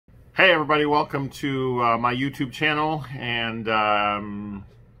Hey everybody, welcome to my YouTube channel, and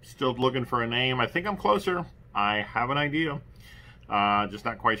still looking for a name. I think I'm closer. I have an idea. Just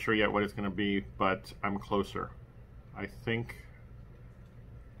not quite sure yet what it's going to be, but I'm closer. I think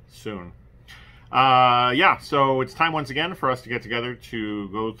soon. Yeah, so it's time once again for us to get together to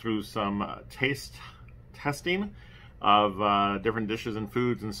go through some taste testing of different dishes and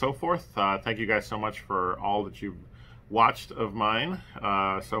foods and so forth. Thank you guys so much for all that you've watched of mine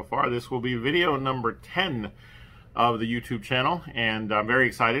so far. This will be video number 10 of the YouTube channel, and I'm very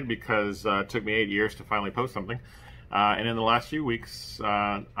excited because it took me 8 years to finally post something, and in the last few weeks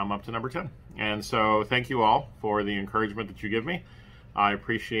I'm up to number 10. And so thank you all for the encouragement that you give me. I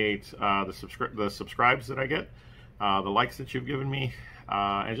appreciate the subscribes that I get, the likes that you've given me,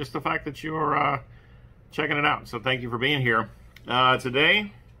 and just the fact that you're checking it out. So thank you for being here.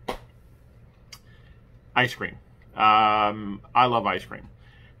 Today, ice cream. I love ice cream,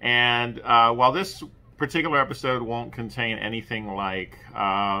 and while this particular episode won't contain anything like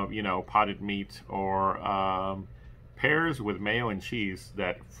you know, potted meat or pears with mayo and cheese,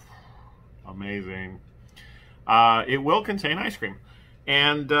 that amazing, it will contain ice cream.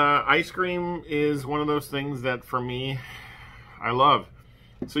 And ice cream is one of those things that for me I love.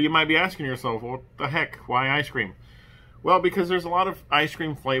 So you might be asking yourself, what the heck, why ice cream? Well, because there's a lot of ice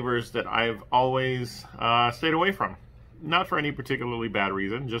cream flavors that I've always stayed away from. Not for any particularly bad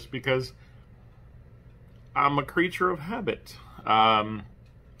reason, just because I'm a creature of habit.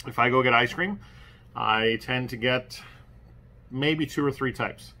 If I go get ice cream, I tend to get maybe 2 or 3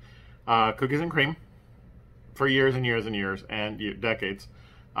 types. Cookies and cream, for years and years and years and decades,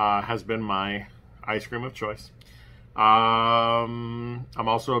 has been my ice cream of choice. I'm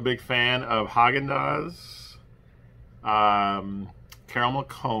also a big fan of Haagen-Dazs. Caramel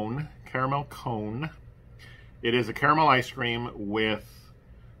cone. It is a caramel ice cream with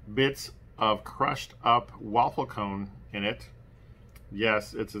bits of crushed up waffle cone in it.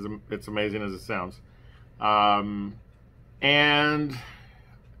 Yes, it's amazing as it sounds. And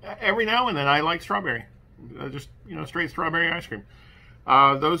every now and then I like strawberry, just, you know, straight strawberry ice cream.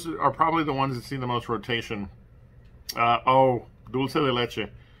 Those are probably the ones that see the most rotation. Oh, dulce de leche.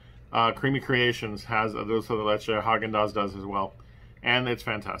 Creamy Creations has a dulce de leche. Haagen-Dazs does as well, and it's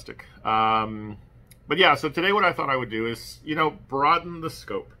fantastic. But yeah, so today what I thought I would do is, you know, broaden the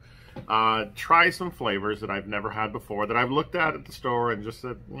scope. Try some flavors that I've never had before, that I've looked at the store and just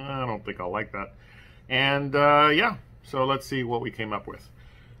said, I don't think I'll like that. And yeah, so let's see what we came up with.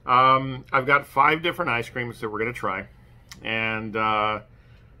 I've got 5 different ice creams that we're going to try, and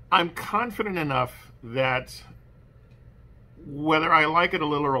I'm confident enough that whether I like it a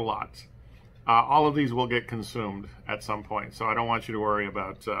little or a lot, all of these will get consumed at some point. So I don't want you to worry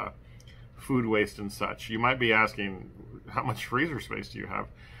about food waste and such. You might be asking, how much freezer space do you have?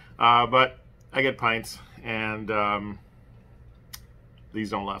 But I get pints, and these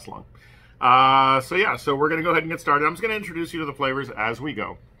don't last long. So yeah, so we're going to go ahead and get started. I'm just going to introduce you to the flavors as we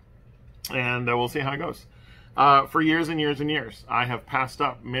go, and we'll see how it goes. For years and years and years, I have passed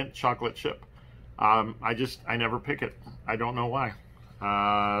up mint chocolate chip. I never pick it. I don't know why.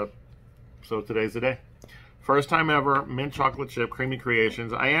 So today's the day. First time ever, mint chocolate chip, Creamy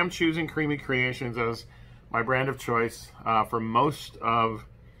Creations. I am choosing Creamy Creations as my brand of choice for most of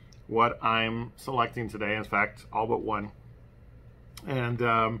what I'm selecting today. In fact, all but one.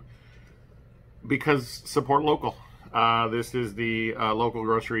 And because support local. This is the local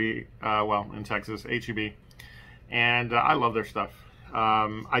grocery, well, in Texas, H-E-B. And I love their stuff.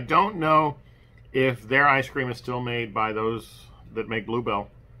 I don't know if their ice cream is still made by those that make Bluebell,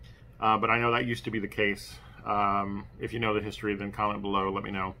 but I know that used to be the case. If you know the history, then comment below, let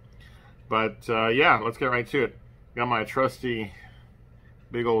me know. But yeah, let's get right to it. Got my trusty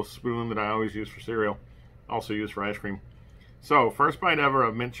big old spoon that I always use for cereal, also use for ice cream. So, first bite ever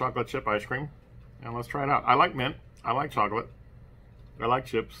of mint chocolate chip ice cream, and let's try it out. I like mint, I like chocolate, I like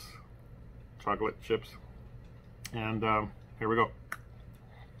chips, chocolate chips, and here we go.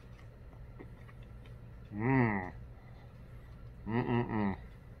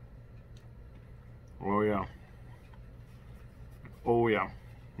 Oh yeah. Oh yeah.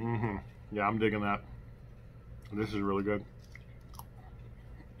 Yeah, I'm digging that. This is really good.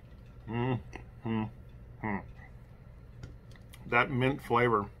 That mint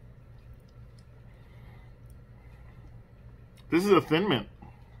flavor. This is a thin mint.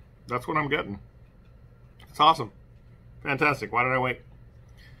 That's what I'm getting. It's awesome. Fantastic. Why did I wait?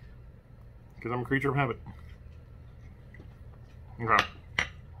 Because I'm a creature of habit. Okay.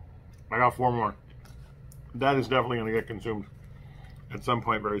 I got 4 more. That is definitely going to get consumed at some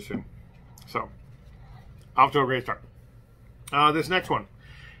point very soon. So, off to a great start. This next one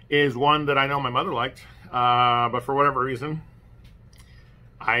is one that I know my mother liked, but for whatever reason,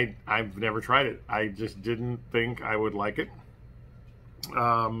 I've never tried it. I just didn't think I would like it.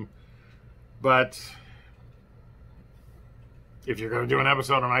 But if you're going to do an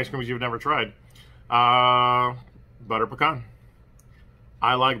episode on ice creams you've never tried, butter pecan.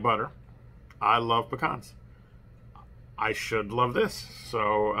 I like butter. I love pecans. I should love this.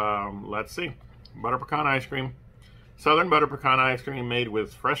 So let's see. Butter pecan ice cream. Southern butter pecan ice cream made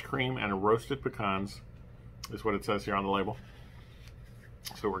with fresh cream and roasted pecans is what it says here on the label.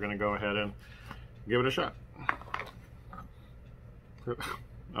 So we're going to go ahead and give it a shot. I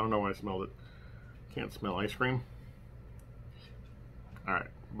don't know why I smelled it. Can't smell ice cream. All right,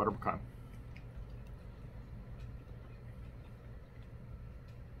 butter pecan.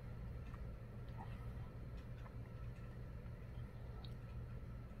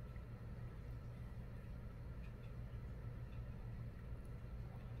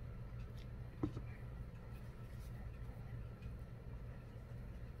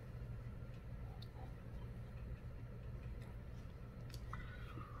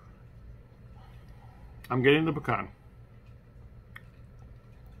 I'm getting the pecan.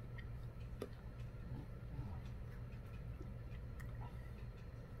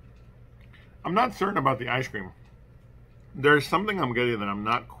 I'm not certain about the ice cream. There's something I'm getting that I'm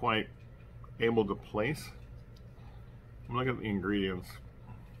not quite able to place. I'm looking at the ingredients.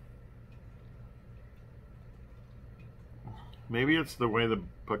 Maybe it's the way the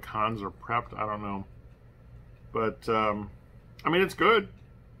pecans are prepped. I don't know. But, I mean, it's good.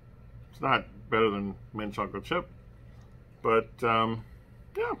 It's not better than mint chocolate chip. But, yeah.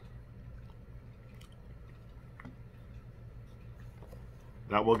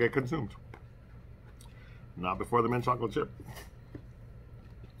 That will get consumed. Not before the mint chocolate chip.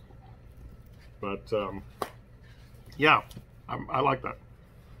 But, yeah, I like that.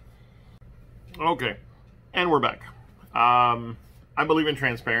 Okay, and we're back. I believe in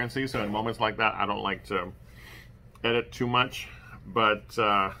transparency, so in moments like that, I don't like to edit too much. But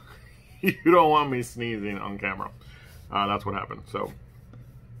you don't want me sneezing on camera. That's what happened. So,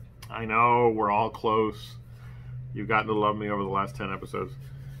 I know we're all close. You've gotten to love me over the last 10 episodes.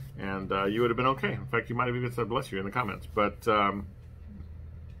 And you would have been okay. In fact, you might have even said bless you in the comments. But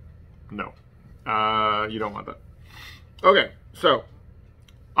no, you don't want that. Okay, so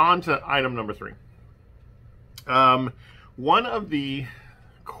on to item number 3. One of the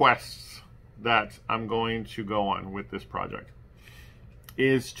quests that I'm going to go on with this project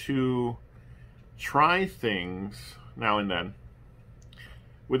is to try things now and then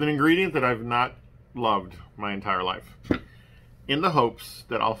with an ingredient that I've not loved my entire life, in the hopes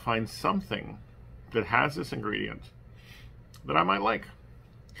that I'll find something that has this ingredient that I might like.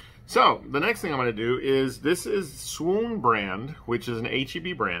 So, the next thing I'm going to do is, this is Swoon brand, which is an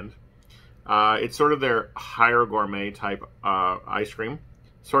H-E-B brand. It's sort of their higher gourmet type ice cream.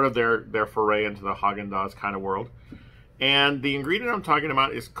 Sort of their foray into the Haagen-Dazs kind of world. And the ingredient I'm talking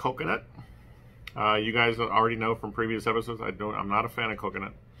about is coconut. You guys already know from previous episodes, I'm not a fan of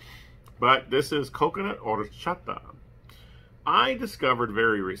coconut. But this is coconut horchata. I discovered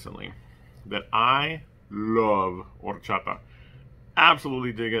very recently that I love horchata.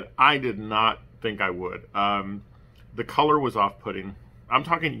 Absolutely dig it. I did not think I would. The color was off-putting. I'm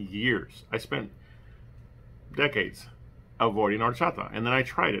talking years. I spent decades avoiding horchata. And then I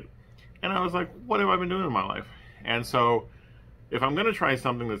tried it. And I was like, what have I been doing in my life? And so, if I'm going to try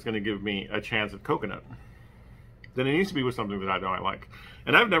something that's going to give me a chance at coconut, then it needs to be with something that I know I like.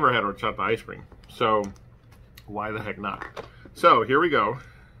 And I've never had horchata ice cream. So, why the heck not? So, here we go.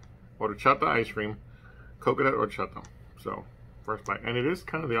 Horchata ice cream. Coconut horchata. So, first bite. And it is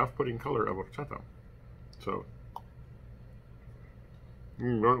kind of the off-putting color of horchata. So,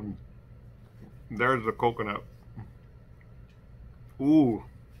 there's the coconut. Ooh.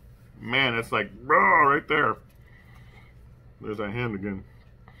 Man, it's like, right there. There's that hand again.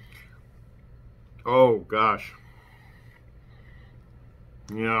 Oh, gosh.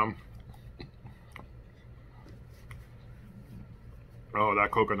 Yeah. Oh,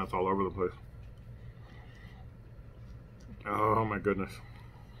 that coconut's all over the place. Oh, my goodness.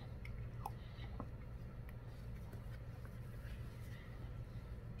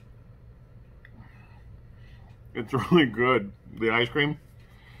 It's really good, the ice cream.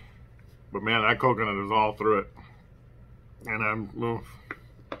 But man, that coconut is all through it. And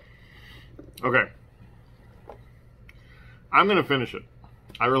okay. I'm going to finish it.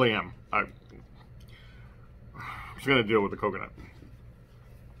 I really am. I'm just going to deal with the coconut.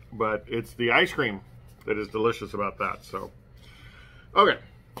 But it's the ice cream that is delicious about that. So, okay.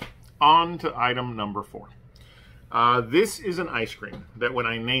 On to item number 4. This is an ice cream that when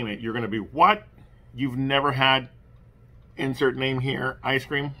I name it, you're going to be, what? You've never had insert name here ice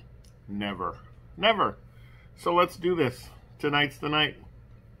cream? Never. Never. So let's do this. Tonight's the night.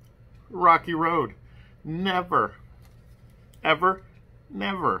 Rocky Road. Never. Ever.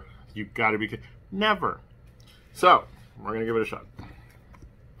 Never. You got to be kidding. Never. So, we're going to give it a shot.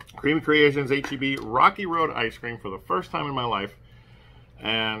 Creamy Creations HEB Rocky Road ice cream for the first time in my life.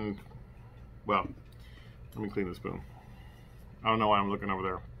 And, well, let me clean the spoon. I don't know why I'm looking over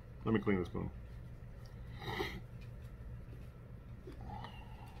there. Let me clean the spoon.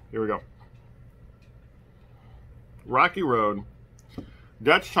 Here we go. Rocky Road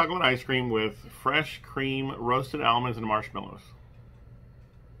Dutch chocolate ice cream with fresh cream, roasted almonds, and marshmallows.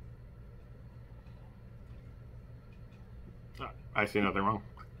 I see nothing wrong.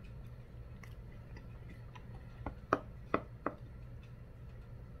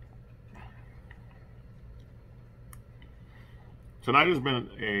 Tonight has been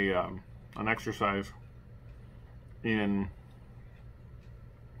an exercise in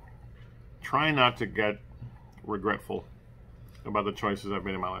trying not to get regretful about the choices I've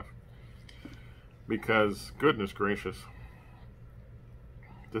made in my life. Because, goodness gracious,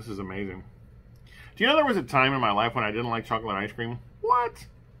 this is amazing. Do you know there was a time in my life when I didn't like chocolate ice cream? What?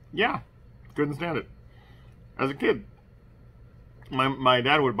 Yeah, couldn't stand it. As a kid, my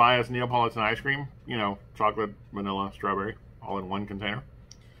dad would buy us Neapolitan ice cream, you know, chocolate, vanilla, strawberry, all in one container.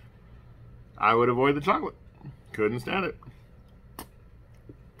 I would avoid the chocolate. Couldn't stand it.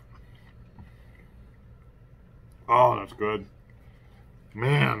 Oh, that's good.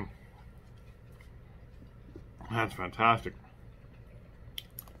 Man. That's fantastic.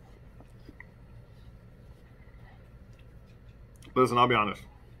 Listen, I'll be honest.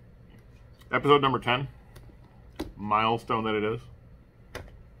 Episode number 10, milestone that it is,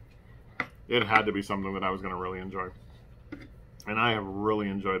 it had to be something that I was going to really enjoy. And I have really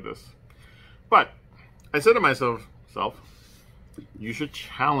enjoyed this. But I said to myself, you should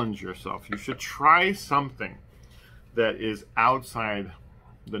challenge yourself. You should try something that is outside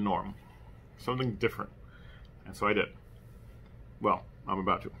the norm. Something different. And so I did. Well, I'm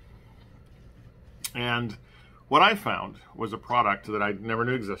about to. And what I found was a product that I never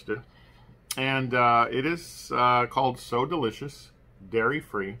knew existed. And it is called So Delicious,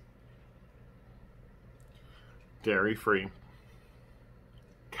 dairy-free. Dairy-free.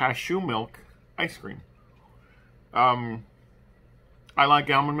 Cashew milk ice cream. I like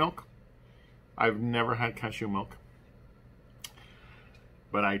almond milk. I've never had cashew milk.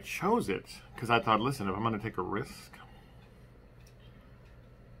 But I chose it because I thought, listen, if I'm going to take a risk.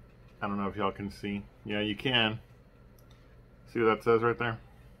 I don't know if y'all can see. Yeah, you can. See what that says right there?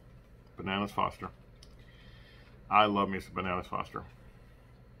 Bananas Foster. I love me some Bananas Foster.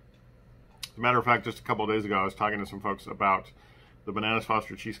 As a matter of fact, just a couple of days ago, I was talking to some folks about the Bananas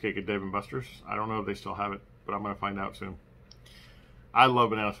Foster cheesecake at Dave & Buster's. I don't know if they still have it, but I'm going to find out soon. I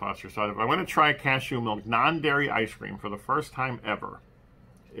love Bananas Foster. So if I'm going to try cashew milk non-dairy ice cream for the first time ever,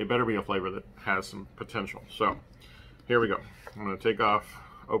 it better be a flavor that has some potential. So here we go. I'm going to take off,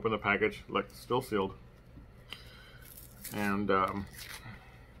 open the package, like it's still sealed, and I'm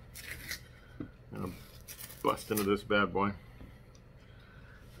going to bust into this bad boy.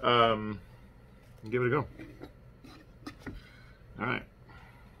 Give it a go. All right.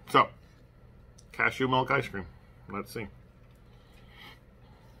 So, cashew milk ice cream. Let's see.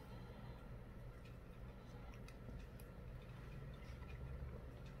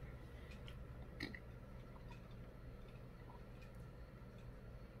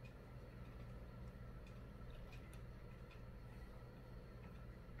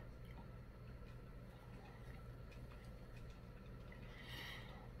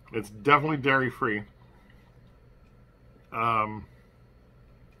 It's definitely dairy-free.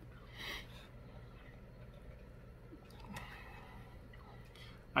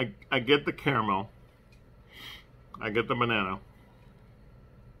 I get the caramel. I get the banana.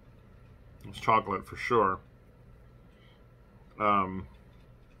 It's chocolate for sure. I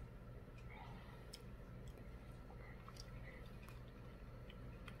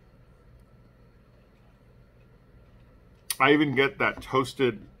even get that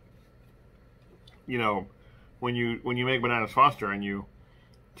toasted, you know, when you make Bananas Foster and you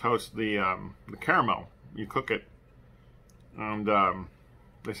toast the caramel, you cook it, and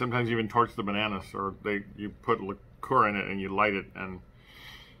they sometimes even torch the bananas, or you put liqueur in it and you light it, and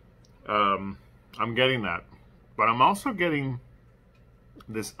I'm getting that, but I'm also getting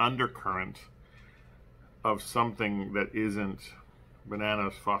this undercurrent of something that isn't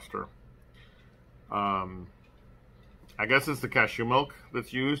Bananas Foster. I guess it's the cashew milk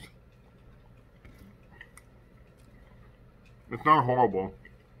that's used. It's not horrible.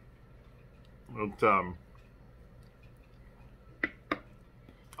 It,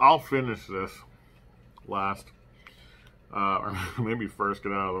 I'll finish this last. Or maybe first,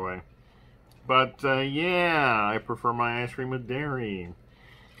 get out of the way. But, yeah, I prefer my ice cream with dairy.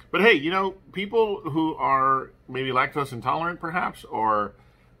 But hey, you know, people who are maybe lactose intolerant, perhaps, or,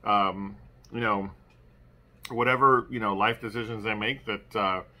 you know, whatever, you know, life decisions they make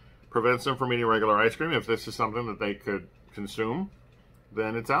that prevents them from eating regular ice cream, if this is something that they could consume,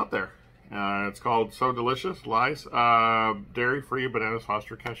 then it's out there. It's called So Delicious, Lies, dairy-free Bananas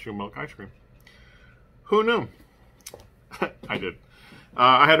Foster cashew milk ice cream. Who knew? I did.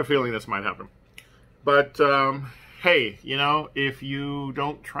 I had a feeling this might happen. But, hey, you know, if you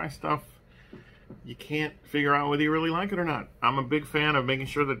don't try stuff, you can't figure out whether you really like it or not. I'm a big fan of making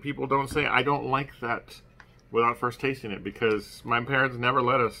sure that people don't say, I don't like that, without first tasting it, because my parents never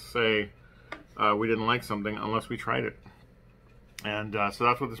let us say we didn't like something unless we tried it. And so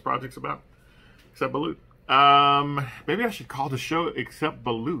that's what this project's about. Except Balut. Maybe I should call the show Except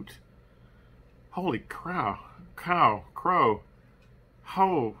Balut. Holy crow. Crow.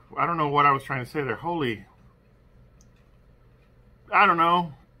 Oh, I don't know what I was trying to say there. Holy. I don't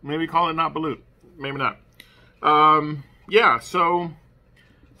know. Maybe call it Not Balut. Maybe not. Yeah, so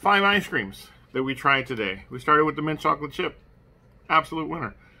 5 ice creams that we tried today. We started with the mint chocolate chip. Absolute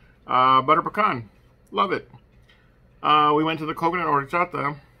winner. Butter pecan. Love it. We went to the coconut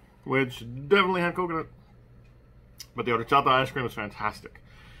horchata, which definitely had coconut. But the horchata ice cream was fantastic.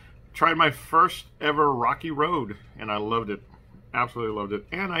 Tried my first ever Rocky Road, and I loved it. Absolutely loved it.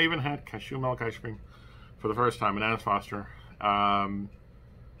 And I even had cashew milk ice cream for the first time, Bananas Foster. And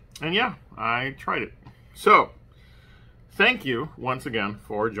yeah, I tried it. So, thank you once again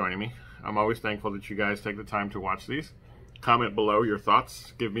for joining me. I'm always thankful that you guys take the time to watch these. Comment below your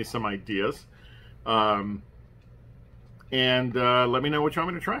thoughts. Give me some ideas. And let me know what you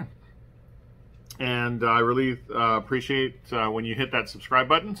want me to try. And I really appreciate when you hit that subscribe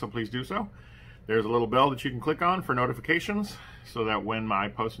button, so please do so. There's a little bell that you can click on for notifications so that when I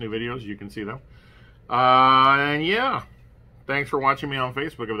post new videos, you can see them. And yeah, thanks for watching me on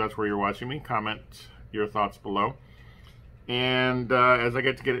Facebook if that's where you're watching me. Comment your thoughts below. And as I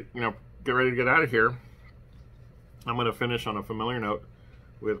get ready to get out of here, I'm going to finish on a familiar note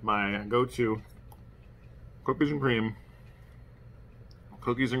with my go-to cookies and cream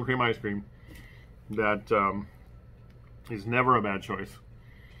ice cream that is never a bad choice.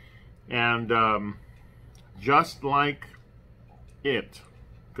 And just like it,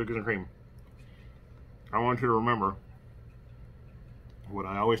 cookies and cream, I want you to remember what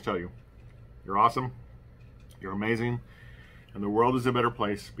I always tell you. You're awesome, you're amazing, and the world is a better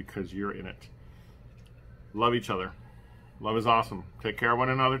place because you're in it. Love each other. Love is awesome. Take care of one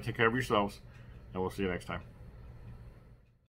another, take care of yourselves, and we'll see you next time.